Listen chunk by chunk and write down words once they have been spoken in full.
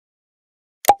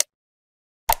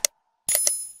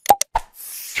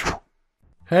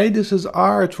Hey, this is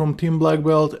Art from Team Black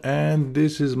Belt, and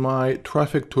this is my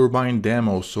Traffic Turbine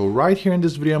demo. So right here in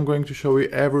this video I'm going to show you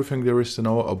everything there is to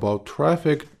know about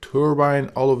Traffic Turbine,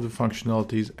 all of the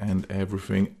functionalities and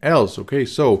everything else. Okay,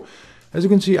 so as you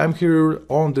can see, I'm here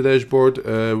on the dashboard.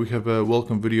 We have a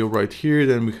welcome video right here.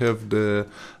 Then we have the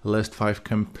last 5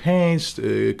 campaigns,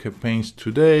 campaigns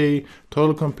today,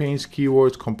 total campaigns,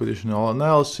 keywords, computational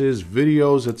analysis,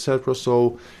 videos, etc.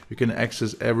 So you can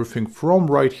access everything from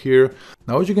right here.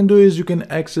 Now what you can do is you can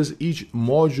access each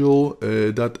module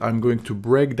that I'm going to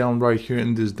break down right here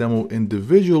in this demo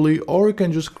individually, or you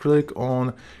can just click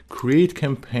on create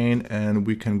campaign and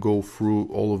we can go through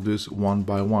all of this one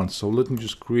by one. So let me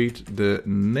just create the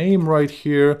name right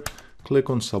here, click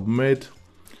on submit.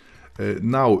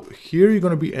 Now here you're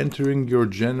going to be entering your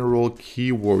general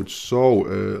keywords. So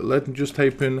let me just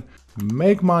type in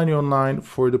make money online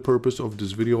for the purpose of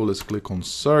this video. Let's click on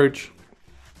search.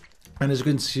 And as you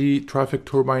can see, Traffic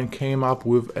Turbine came up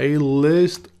with a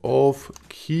list of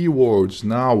keywords.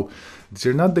 Now, these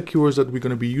are not the keywords that we're going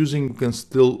to be using. We can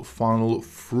still funnel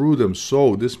through them.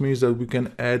 So this means that we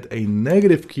can add a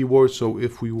negative keyword. So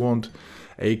if we want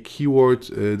a keyword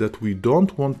that we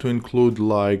don't want to include,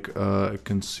 like I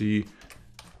can see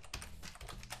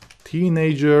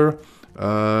teenager,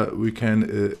 we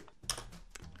can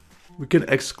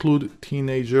exclude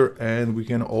teenager, and we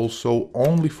can also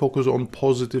only focus on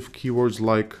positive keywords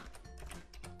like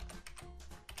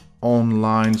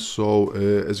online. So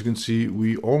as you can see,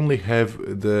 we only have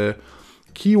the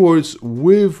keywords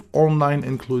with online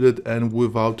included and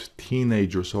without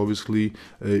teenager. So obviously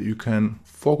you can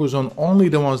focus on only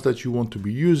the ones that you want to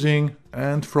be using,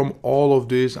 and from all of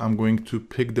this I'm going to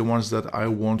pick the ones that I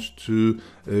want to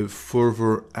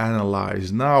further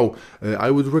analyze. Now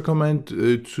I would recommend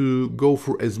to go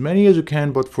for as many as you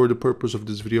can, but for the purpose of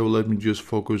this video let me just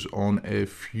focus on a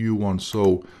few ones.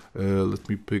 So let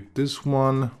me pick this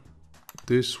one,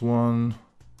 this one,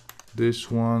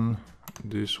 this one,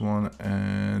 this one,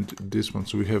 and this one.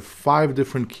 So we have 5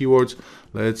 different keywords.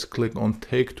 Let's click on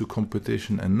take to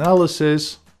competition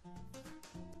analysis,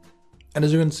 and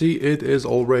as you can see, it is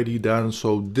already done.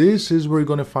 So this is where you're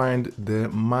going to find the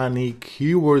money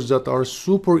keywords that are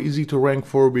super easy to rank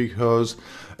for, because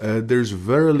there's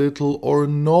very little or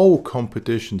no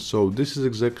competition. So this is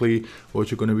exactly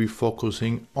what you're going to be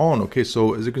focusing on. Okay,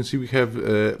 so as you can see, we have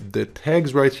the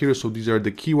tags right here. So these are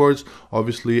the keywords.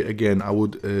 Obviously, again, I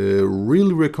would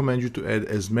really recommend you to add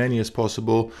as many as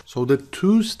possible. So the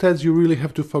 2 stats you really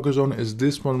have to focus on is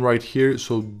this one right here.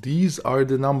 So these are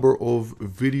the number of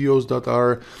videos that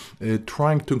are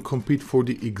trying to compete for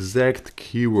the exact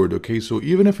keyword. Okay, so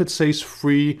even if it says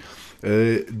free,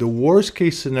 the worst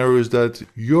case scenario is that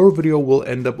your video will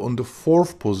end up on the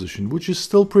 4th position, which is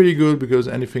still pretty good, because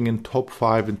anything in top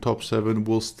 5 and top 7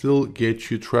 will still get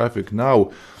you traffic.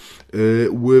 Now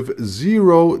with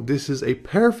 0, this is a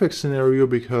perfect scenario,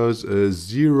 because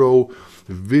 0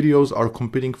 videos are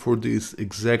competing for this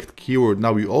exact keyword.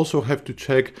 Now we also have to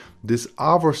check this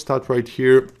other stat right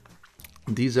here.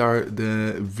 These are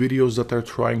the videos that are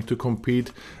trying to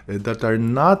compete, that are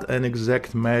not an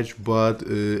exact match, but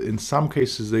in some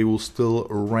cases they will still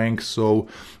rank. So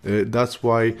that's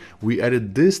why we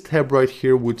added this tab right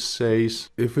here, which says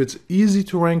if it's easy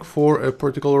to rank for a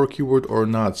particular keyword or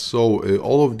not. So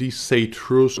all of these say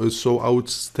true. So I would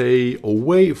stay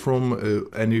away from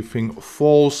anything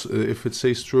false. If it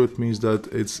says true, it means that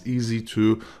it's easy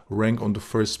to rank on the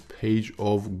first page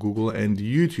of Google and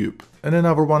YouTube. And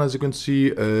another one, as you can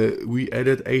see, we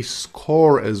added a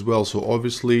score as well. So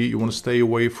obviously you want to stay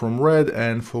away from red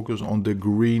and focus on the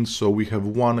green. So we have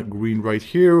 1 green right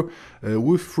here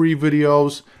with 3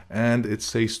 videos, and it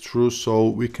says true. So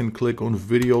we can click on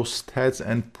video stats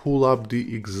and pull up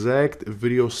the exact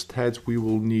video stats we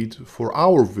will need for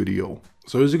our video.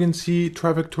 So as you can see,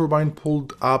 Traffic Turbine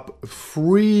pulled up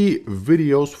 3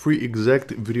 videos, 3 exact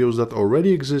videos that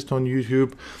already exist on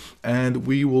YouTube, and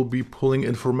we will be pulling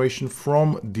information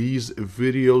from these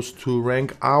videos to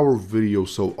rank our video.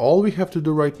 So all we have to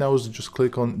do right now is just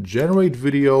click on generate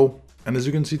video. And as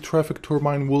you can see, Traffic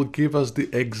Turbine will give us the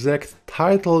exact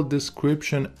title,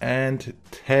 description, and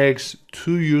tags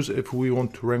to use if we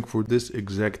want to rank for this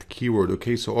exact keyword.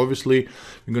 Okay, so obviously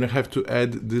we're going to have to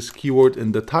add this keyword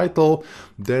in the title.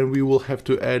 Then we will have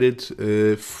to add it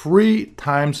 3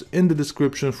 times in the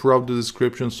description, throughout the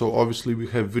description. So obviously we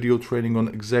have video training on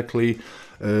exactly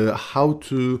how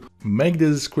to make the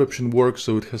description work.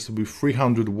 So it has to be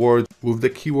 300 words with the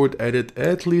keyword added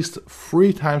at least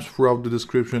 3 times throughout the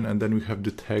description, and then we have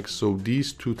the tags. So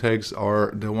these 2 tags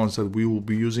are the ones that we will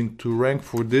be using to rank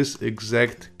for this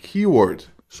exact keyword.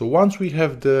 So once we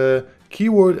have the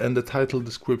keyword and the title,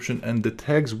 description, and the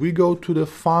tags, we go to the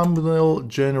thumbnail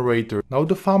generator. Now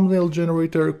the thumbnail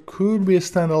generator could be a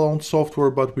standalone software,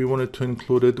 but we wanted to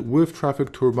include it with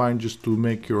Traffic Turbine just to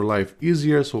make your life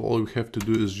easier. So all we have to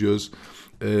do is just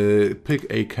pick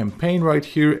a campaign right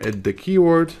here at the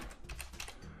keyword,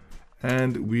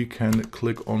 and we can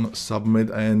click on submit,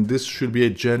 and this should be a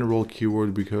general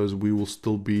keyword because we will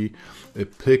still be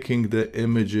picking the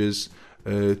images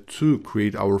to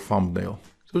create our thumbnail.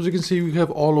 So as you can see, we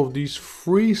have all of these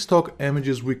free stock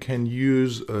images we can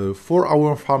use for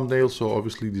our thumbnail. So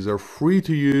obviously these are free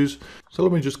to use. So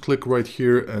let me just click right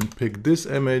here and pick this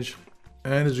image.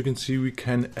 And as you can see, we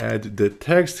can add the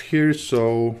text here.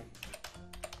 So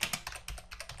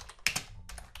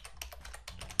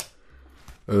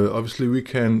obviously we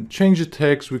can change the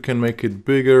text, we can make it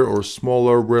bigger or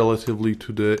smaller relatively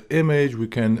to the image, we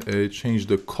can change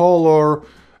the color,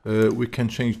 we can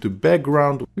change the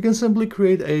background, we can simply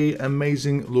create a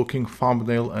amazing looking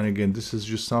thumbnail. And again, this is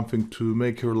just something to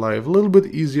make your life a little bit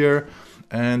easier,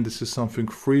 and this is something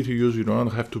free to use. You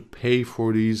don't have to pay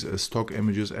for these stock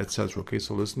images, etc. Okay,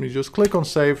 so let me just click on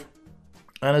save.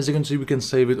 And as you can see, we can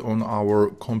save it on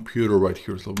our computer right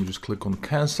here. So let me just click on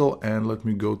cancel and let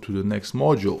me go to the next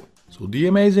module. So the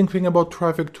amazing thing about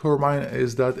Traffic Turbine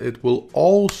is that it will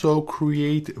also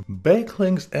create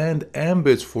backlinks and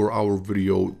embeds for our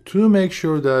video to make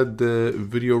sure that the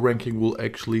video ranking will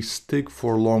actually stick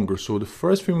for longer. So the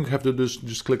first thing we have to do is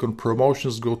just click on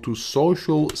promotions, go to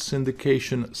social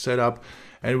syndication setup,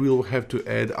 and we will have to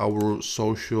add our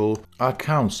social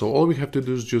account. So all we have to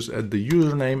do is just add the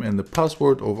username and the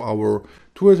password of our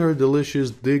Twitter,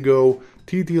 Delicious, Digo,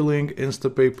 TT-Link,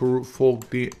 Instapaper,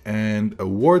 Folkly, and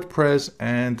WordPress.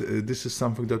 And this is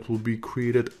something that will be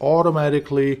created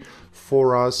automatically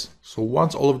for us. So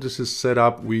once all of this is set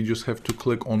up, we just have to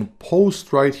click on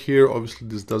post right here. Obviously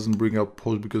this doesn't bring up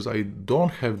post because I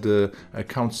don't have the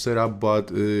account set up,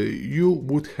 but you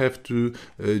would have to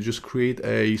just create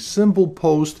a simple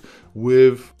post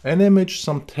with an image,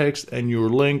 some text, and your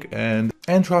link, and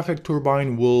Traffic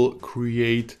Turbine will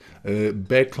create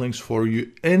backlinks for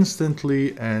you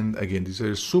instantly. And again, these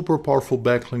are super powerful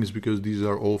backlinks because these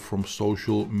are all from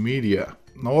social media.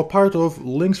 Now, a part of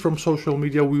links from social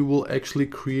media, we will actually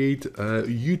create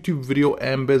YouTube video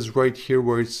embeds right here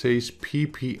where it says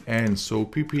PPN. So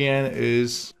PPN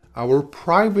is our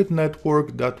private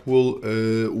network that will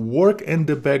work in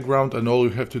the background, and all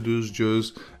you have to do is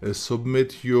just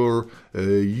submit your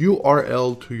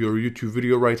URL to your YouTube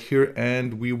video right here,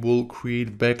 and we will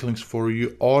create backlinks for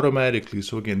you automatically.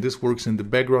 So again, this works in the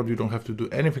background. You don't have to do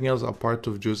anything else apart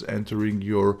of just entering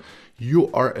your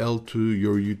URL to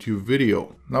your YouTube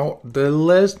video. Now, the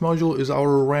last module is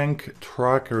our rank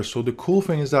tracker. So the cool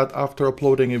thing is that after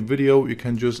uploading a video, you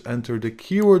can just enter the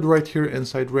keyword right here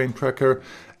inside rank tracker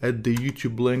at the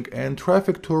YouTube link, and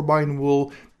Traffic Turbine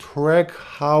will track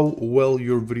how well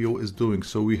your video is doing.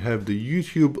 So we have the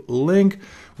YouTube link,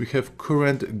 we have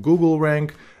current Google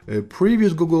rank,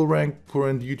 previous Google rank,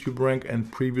 current YouTube rank, and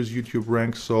previous YouTube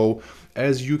rank. So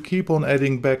as you keep on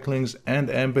adding backlinks and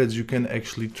embeds, you can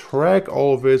actually track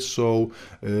all of it. So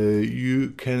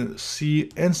you can see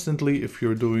instantly if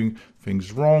you're doing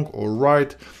things wrong or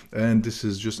right. And this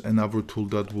is just another tool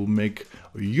that will make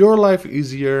your life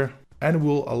easier and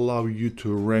will allow you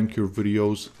to rank your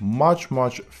videos much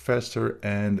faster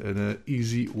and in an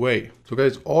easy way. So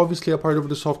guys, obviously a part of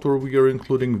the software we are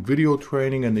including video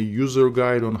training and a user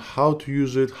guide on how to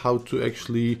use it, how to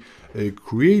actually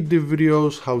create the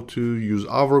videos, how to use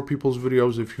other people's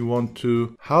videos if you want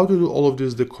to, how to do all of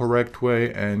this the correct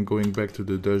way. And going back to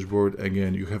the dashboard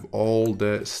again, you have all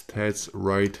the stats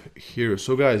right here.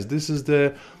 So guys, this is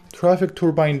the Traffic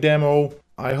Turbine demo.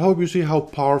 I hope you see how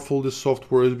powerful this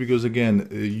software is, because again,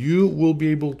 you will be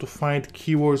able to find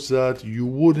keywords that you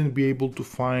wouldn't be able to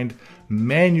find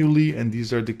manually, and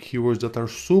these are the keywords that are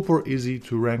super easy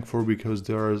to rank for because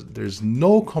there's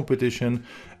no competition,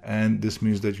 and this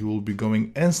means that you will be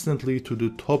going instantly to the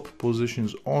top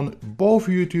positions on both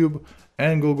YouTube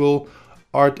and Google.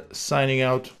 Art signing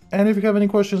out, and if you have any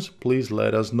questions, please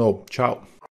let us know. Ciao.